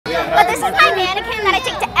this is my mannequin that I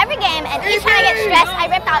take to every game, and each time I get stressed,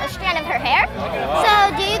 I rip out a strand of her hair.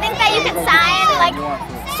 So do you think that you can sign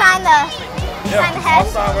the head?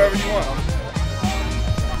 I'll sign wherever you want.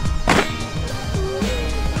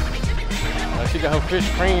 She got her fish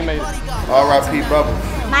cream made. R.I.P. Bubbles.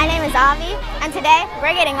 My name is Avi, and today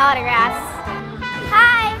we're getting autographs.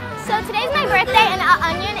 Hi! So today's my birthday, and an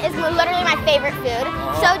onion is literally my favorite food.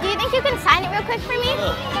 So do you think you can sign it real quick for me?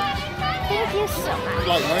 Thank you so much. You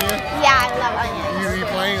like onion? Yeah, I love onions. You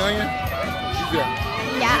playing onion?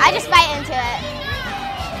 Yeah, I just bite into it.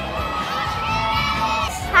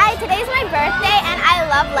 Hi, today's my birthday, and I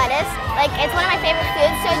love lettuce. Like, it's one of my favorite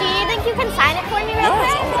foods. So do you think you can sign it for me real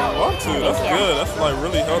quick? Yes, I would love to. That's good. That's like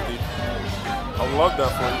really healthy. I love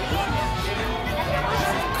that for you.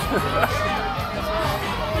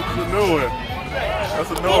 That's a new one. That's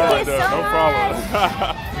a new one right there. No problem.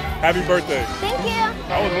 Happy birthday. Thank you.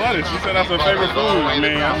 That was lettuce. She said that's her favorite food. I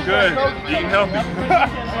mean, I'm good. Eating healthy.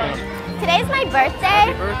 Today's my birthday.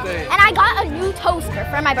 Happy birthday. And I got a new toaster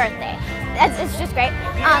for my birthday. It's just great.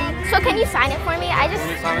 So can you sign it for me? Can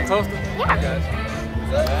you sign a toaster? Yeah.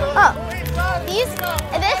 Oh, this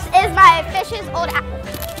is my fish's old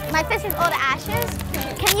ashes.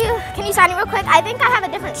 Can you sign it real quick? I think I have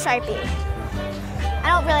a different Sharpie. I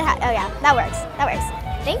don't really have. Oh yeah, that works. That works.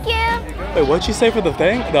 Thank you. Wait, what'd you say for the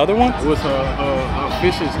thing? The other one? It was her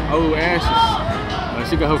fish's old ashes.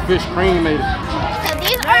 She got her fish cream made. So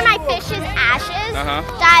these are my fish's ashes.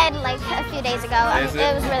 Died like a few days ago. It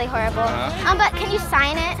was really horrible. But can you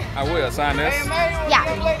sign it? I will sign this. Yeah.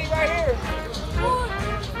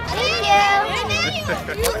 Thank you.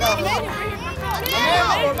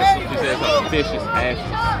 She said her fish's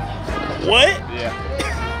ashes. What? Yeah.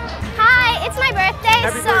 Hi, it's my birthday.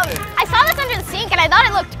 I saw this under the sink and I thought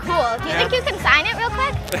it looked cool. Do you think you can sign it real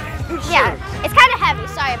quick? Sure. Yeah. It's kind of heavy.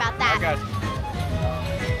 Sorry about that. I got you.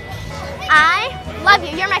 I love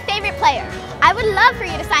you. You're my favorite player. I would love for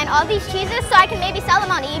you to sign all these cheeses so I can maybe sell them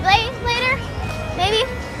on eBay later. Maybe.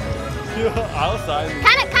 Yeah, I'll sign it.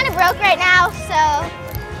 Kind of broke right now, so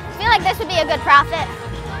I feel like this would be a good profit.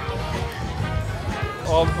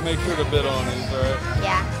 I'll make sure to bid on these, all right?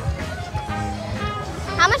 Yeah.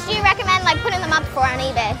 How much do you recommend like putting them up for on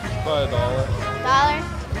eBay? Probably $1. $1?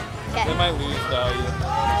 Okay. They might lose value.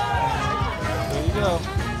 There you go.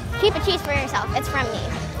 Keep a cheese for yourself. It's from me.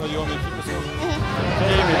 Oh, you want me to keep this one? Mm-hmm.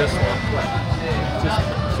 Give me this one. Just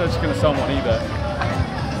said she's gonna sell them on eBay.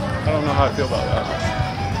 I don't know how I feel about that.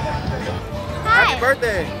 Hi. Happy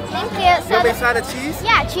birthday. Thank you. You want me to sign the cheese?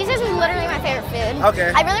 Yeah, cheese is literally my favorite food.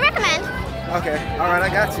 Okay. I really recommend. Okay. All right, I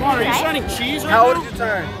got you. Are you signing cheese right How old now? did you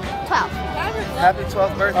turn? 12. Happy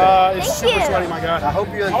 12th birthday. It's Thank super you. sweaty, my guy. I hope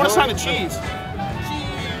you enjoy. I want to sign the cheese.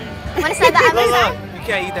 Want to say the other side? You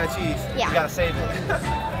can't eat that cheese. Yeah. You gotta save it.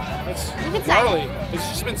 It's You can sign gnarly. it. It's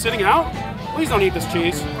just been sitting out. Please don't eat this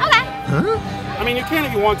cheese. Okay. I mean, you can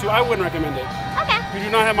if you want to. I wouldn't recommend it. Okay. You do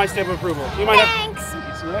not have my stamp of approval. You might have. Thanks.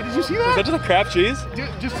 Did you see Is that? that just a crap cheese?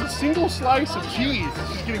 Just a single slice of cheese is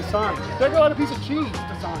just getting signed. There got a piece of cheese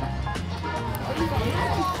to sign.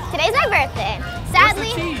 Today's my birthday.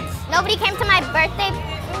 Sadly, cheese? nobody came to my birthday.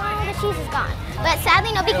 Oh, the cheese is gone. But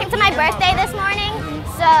sadly, nobody came to my birthday this morning.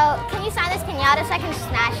 So, can you sign this piñata so I can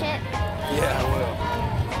smash it? Yeah, I will.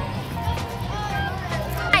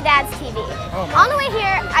 My dad's TV. On the way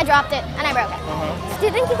here, I dropped it and I broke it. Do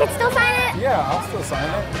you think you could still sign it? Yeah, I'll still sign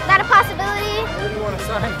it. Is that a possibility? Where do you want to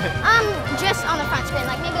sign it? Just on the front screen,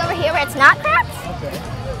 like maybe over here where it's not cracked. Okay.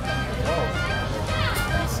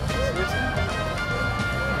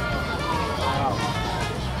 Wow.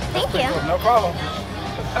 Thank you. No problem.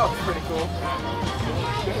 That was pretty cool.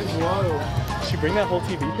 Did she bring that whole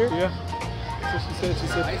TV here? Yeah. That's what she said. She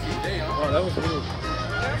said, oh, that was weird.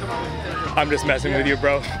 I'm just messing with you,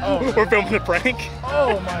 bro. Oh. We're filming a prank.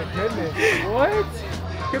 Oh my goodness. What?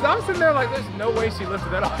 Because I'm sitting there like, there's no way she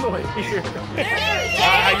lifted that all the way here.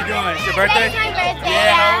 How you doing? It's your birthday? Today's my birthday.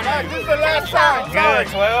 Yeah, This is the last time. Good.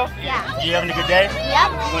 12? Yeah. You having a good day?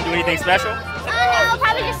 Yep. You want to do anything special? No,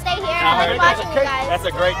 probably just stay here and watching you guys. That's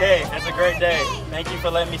a great day. That's a great day. Thank you for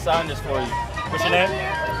letting me sign this for you. What's your name?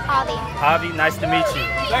 Avi. Javi, nice to meet you.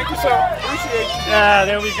 Thank you, sir. Appreciate you. Ah,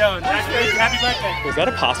 there we go. Nice to meet you. Happy birthday. Was that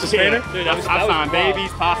a pasta strainer? Dude, I sign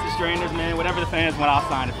babies, pasta strainers, man, whatever the fans want, I'll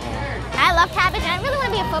sign it for them. I love cabbage, and I really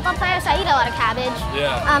want to be a football player, so I eat a lot of cabbage.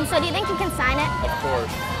 Yeah. So do you think you can sign it? Of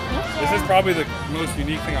course. Thank you. This is probably the most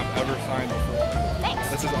unique thing I've ever signed before. Thanks.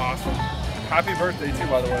 This is awesome. Happy birthday too,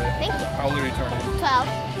 by the way. Thank you. How old are you turning?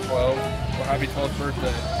 12. 12. Well, happy 12th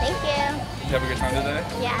birthday. Thank you. Did you have a good time today?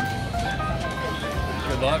 Yeah.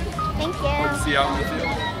 Good luck. Thank Hope to you. see you out in the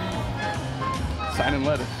field. Signing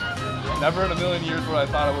lettuce. Never in a million years would I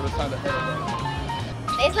thought I would have signed a head of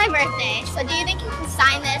lettuce. Today's my birthday, so do you think you can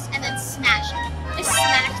sign this and then smash it? Just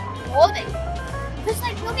smash the whole thing. Because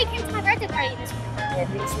like nobody came to my birthday party this week. Yeah,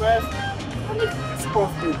 you smash? It's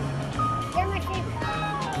supposed to. They're my favorite.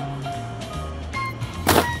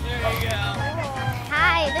 There you go.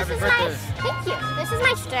 Hi, this is my, thank you. This is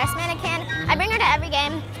my stress mannequin. I bring her to every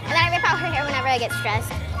game, and then I rip out her hair whenever I get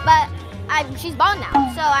stressed. But she's bald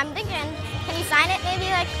now, so I'm thinking, can you sign it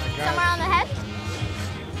maybe like somewhere on the head?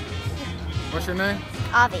 What's your name?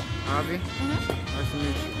 Avi. Avi? Nice to meet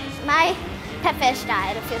you. My pet fish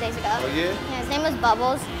died a few days ago. Oh, yeah? Yeah, his name was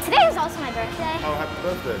Bubbles. Today is also my birthday. Oh, happy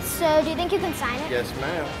birthday. So do you think you can sign it? Yes,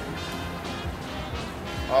 ma'am.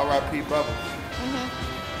 R.I.P. Bubbles.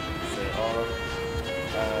 Say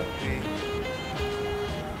R.I.P.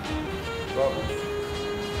 Bubbles.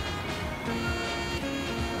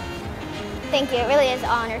 Thank you. It really is an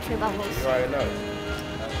honor to Bubbles. You already know.